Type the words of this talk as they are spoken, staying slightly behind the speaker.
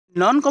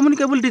Non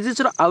communicable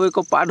disease आउ एक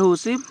part हूँ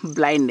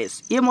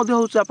ब्लाइंडनेस ये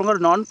आप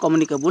नॉन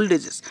कम्युनिकेबल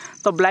डिजीज।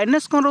 तो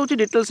ब्लाइंडनेस कौन रोचे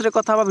डिटेल्स रे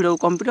कथा वीडियो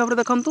कंप्लीट भाव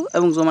देखूँ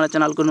और जो मैंने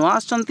चैनल को नुआ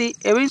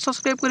आसमें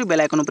सब्सक्राइब कर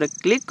बेल आइकन पर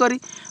क्लिक कर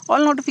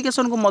ऑल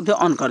नोटिफिकेशन को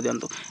ऑन कर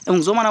दिंतु और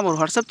जो मैंने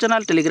व्हाट्सएप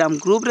चैनल टेलीग्राम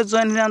ग्रुप रे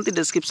जॉइन होती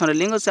डिस्क्रिप्शन में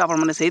लिंक अच्छे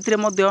आपने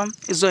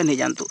जॉइन हो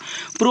जातु।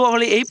 पूर्व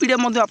भाई यही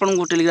पीडीएफ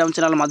आपको टेलीग्राम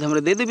चैनल माध्यम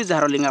देदेवी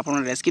जार लिंक आप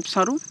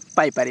डिस्क्रिप्शन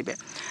पाइपर।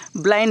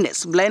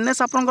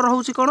 ब्लाइंडनेस आपंकर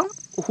हूँ कौन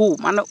हु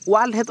माने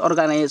world health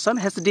organisation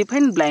has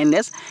defined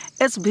blindness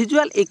as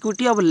visual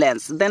acuity of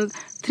lens then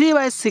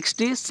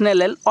 3/60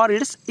 snail और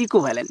इट्स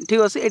इक्विवेलेंट। ठीक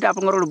अच्छे ये आप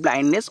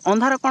ब्लाइंडनेस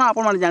अंधार कौन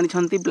आप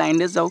जानते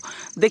ब्लाइंडनेस जाऊ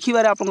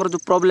देखिबारे आपंकर जो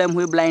प्रॉब्लम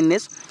हुए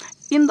blindness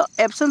in the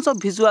absence of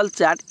visual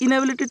chart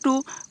inability to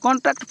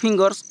contact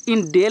fingers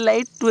in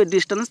daylight to a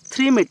distance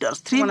 3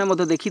 meters 3 माने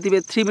मधे देखिथिबे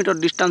 3 मीटर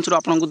डिस्टेंस रो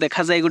आपन को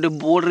देखा जाय गोटे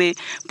बोर्ड रे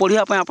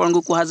पढिया पय आपन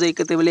को कहा जाय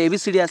केते बेले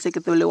एबीसीडी आसे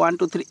केते बेले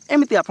 1 2 3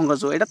 एमिति आपन को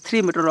जो एटा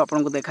 3 मीटर रो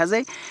आपन को देखा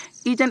जाय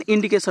is an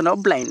indication of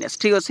blindness.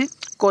 ठीक अछि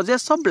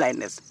कॉजेस ऑफ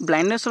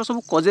ब्लाइंडनेस रो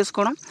सब कॉजेस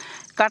कोन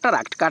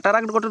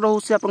काटाराक्ट गोटे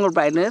रोचे आप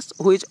blindness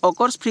which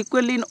occurs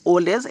frequently in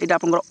old age ये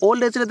आप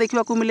ओल्ड एज रे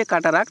देखा मिले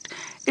काटाराक्ट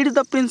it is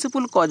the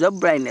principal cause of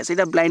blindness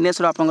ये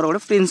ब्लाइंडनेस आप गोटे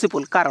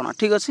प्रिंसिपल कारण।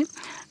 ठीक अच्छे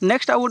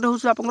नेक्स्ट आउ गोटे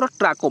हूँ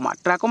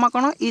ट्राकोमा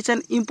कौन is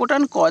an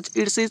important cause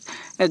it's is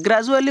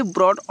gradually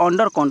broad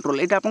under control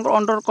ये आप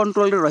अंडर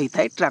कंट्रोल रही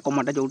है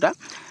ट्राकोमाटा जोटा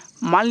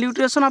माल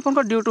न्यूट्रिएशन आप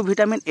due to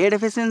vitamin A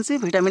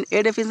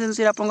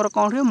deficiency आप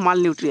कौन हुए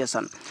माल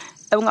न्यूट्रिएशन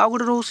एवं आउ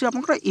गोटे रोचे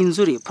आप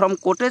injury from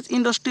cottage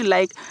industry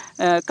like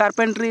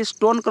carpentry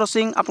stone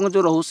crushing आप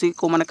जो रोचे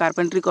को मैंने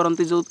कार्पेंट्री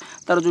करती जो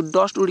तार जो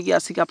डस्ट उड़ी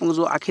आसिक आप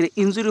जो आखिरे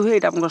इंजुरी हुए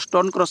ये आप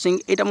स्टोन क्रशिंग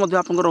यहाँ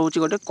आप रोचे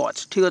गोटे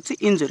कॉज। ठीक अच्छे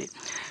इंजुरी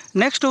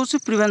नेक्स्ट हूँ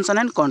प्रिवेंशन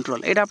एंड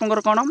कंट्रोल ये आप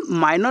कौन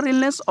minor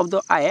illness of the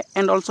I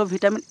and also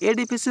vitamin A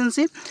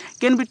deficiency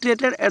can be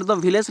treated at the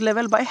village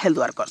level by health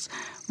workers.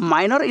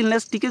 Minor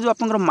illness T जो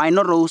आप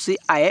माइनर रोचे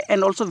आई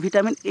and also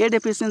vitamin A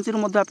deficiency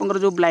आप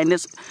जो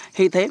blindness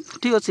होता है।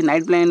 ठीक अच्छे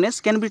night blindness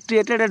can be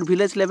treated at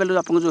village level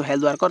आप जो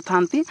हेल्थ वर्कर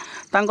था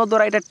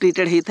द्वारा यहाँ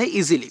ट्रीटेड होता है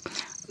easily.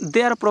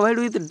 They are provide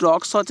with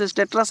drugs such as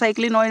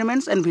tetracycline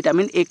ointments and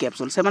vitamin A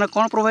capsule से मैंने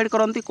कौन प्रोवाइड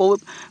करती को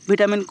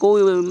विटामिन को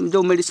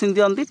जो मेडिसिन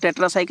दिखती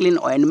टेट्रासाइक्लिन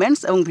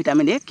ऑइंटमेंट्स और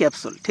विटामिन ए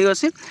कैप्सूल। ठीक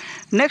अच्छे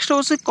नेक्स्ट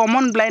हूँ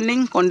कॉमन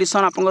ब्लाइंडिंग कंडीशन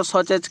आप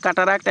such as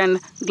cataract and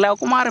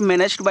glaucoma are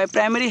managed by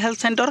primary health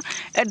centre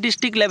at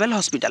district level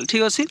hospital.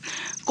 ठीक अच्छे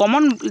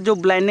कॉमन जो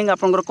ब्लाइंडिंग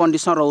आप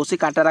कंडीशन रोचे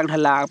कैटरेक्ट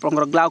है आप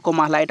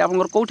ग्लाउकोमा है ये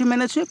आप कौटी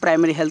मैनेज हुए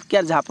प्राइमरी हेल्थ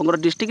केयर जहाँ आप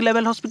डिस्ट्रिक्ट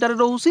लेवल हॉस्पिटल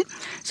रोचे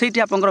से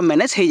आप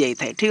मैनेज हो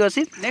जाए। ठीक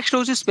अच्छे नेक्स्ट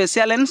हूँ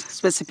special and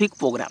specific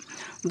program.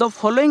 The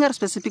following are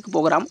specific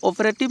program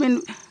operative in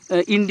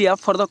India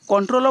for the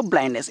control of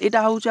blindness।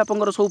 यहाँ हूँ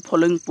आप सब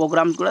फॉलोइंग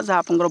प्रोग्राम्स गुड़ा जहाँ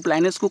आप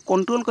ब्लाइंडनेस को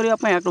कंट्रोल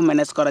करने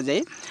मैनेज करा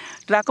जाए।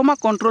 ट्राकोमा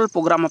कंट्रोल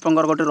प्रोग्राम आप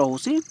गोटे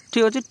रोचे।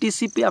 ठीक अच्छे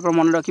टीसीपी आप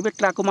मन रखिए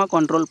ट्राकोमा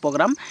कंट्रोल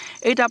प्रोग्राम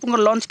यहाँ आप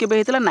लंच के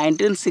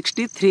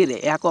 1963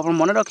 रे या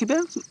मन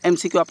रखिए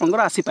एमसीक्यू आप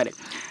आसीपे।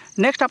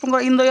 नेक्स्ट आप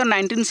इन द ईयर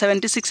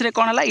 1976 रे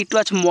कौन है it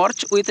was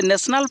merge with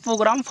national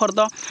programme for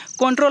the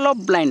control of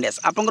blindness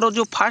आप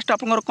जो फास्ट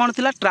आप कौन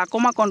थी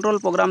ट्राकोमा कंट्रोल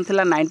प्रोग्राम थी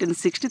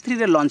 1963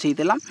 रे लॉन्च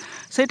होता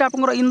से आप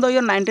इन द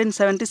ईयर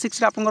 1976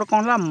 रे आप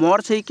कौन है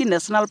मर्ज होगी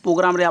नेशनल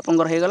प्रोग्राम रे आप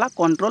होगा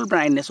कंट्रोल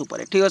ब्लाइंडनेस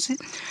उपर। ठीक अच्छे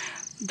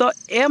the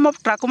M of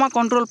trachoma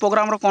control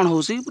programme कौन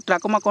हो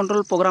ट्राकोमा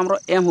कंट्रोल प्रोग्राम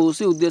एम हो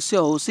उद्देश्य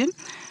हो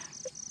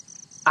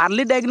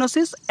early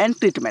diagnosis and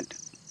treatment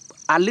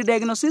early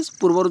diagnosis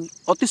पूर्व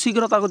अति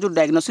शीघ्र जो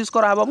डायग्नोसिस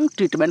कराहब और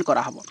ट्रीटमेंट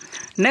कराहब।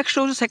 नेक्स्ट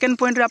हूँ सेकेंड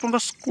पॉइंट रे आप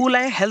स्कूल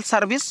आई हेल्थ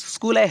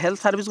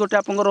सर्विस गोटे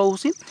आप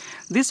रोचे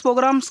this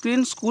programme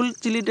screen school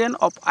children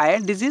of eye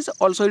disease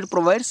also it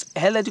provides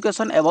health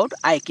education about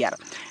I care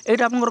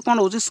ये आप कौन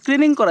हो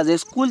स्क्रीनिंग करा जाए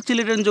स्कूल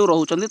चिल्ड्रेन जो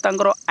रोचे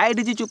आई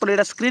डिजीज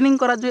उपर स्क्रीनिंग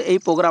करा जाए यही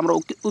प्रोग्राम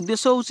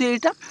उद्देश्य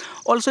होता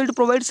also it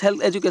provides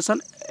health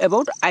education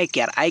about I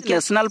care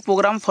national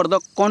programme for the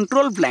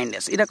control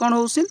blindness यहाँ कौन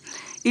हो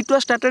इट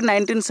वाज स्टार्टेड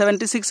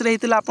 1976 रे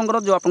हितला आपंगर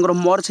जो आपंगर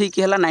मर्ज ही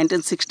कि हला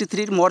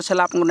 1963 मर्ज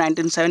हला आपंगर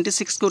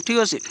 1976 को। ठीक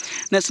अछि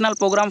national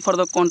programme for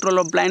the control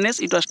of blindness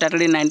it was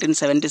started in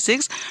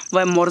 1976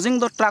 bye merging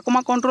the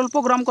trachoma control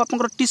programme को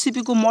आपंगर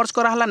टीसीपी को मर्ज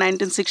करा हला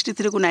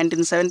 1963 को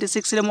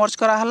 1976 रे मर्ज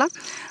करा हला।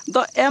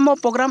 द एम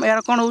ऑफ प्रोग्राम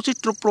यार कोन होछि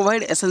to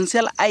provide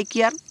essential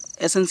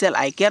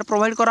I care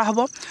provide करा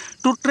हबो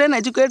to train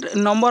educate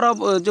number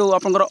of जो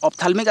आपंगर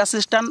ऑप्थेल्मिक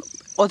असिस्टेंट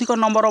अधिक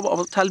नंबर ऑफ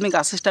ऑप्थेल्मिक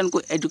असिस्टेंट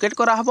को एजुकेट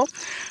करा हबो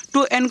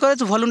to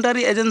encourage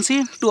voluntary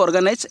agency to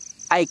organise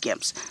I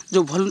camps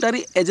जो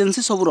वॉलंटरी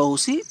एजेंसी सब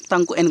रोसी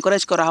तांको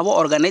एनकरेज करा हबो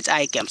ऑर्गेनाइज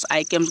आई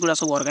कैंप्स गुड़ा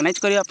सब ऑर्गेनाइज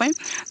करिया पई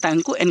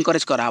तांको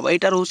एनकरेज करा हबो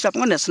एटा रोसी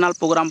आपन national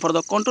programme for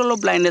the control of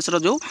blindness रो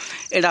जो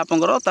एटा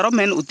आपन तार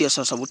मेन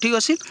उद्देश्य सब। ठीक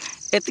अछि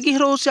एतिकी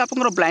रोचे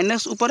आपंकर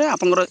ब्लाइंडनेस उपर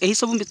आपंकर यही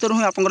सब भितर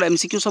ही आपंकर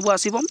एमसीक्यू सब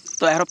आसीबो।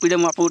 तो यार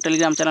पीडीएफ आपको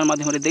टेलीग्राम चैनल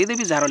माध्यम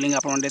देदेवी जार लिंक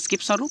आप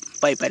डिस्क्रिप्शन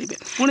पाई पारिबे।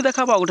 पुणी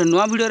देखा गोटे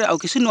नुआ वीडियो रे आउ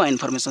किसी नुआ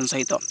इनफॉरमेशन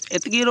सहित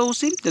एतिकी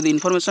रोचे जदि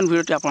इनफॉरमेशन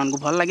वीडियो आपको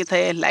भल लगी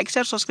थाए लाइक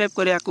शेयर सब्सक्राइब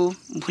करिया को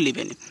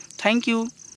भूलिबेनी। Thank you.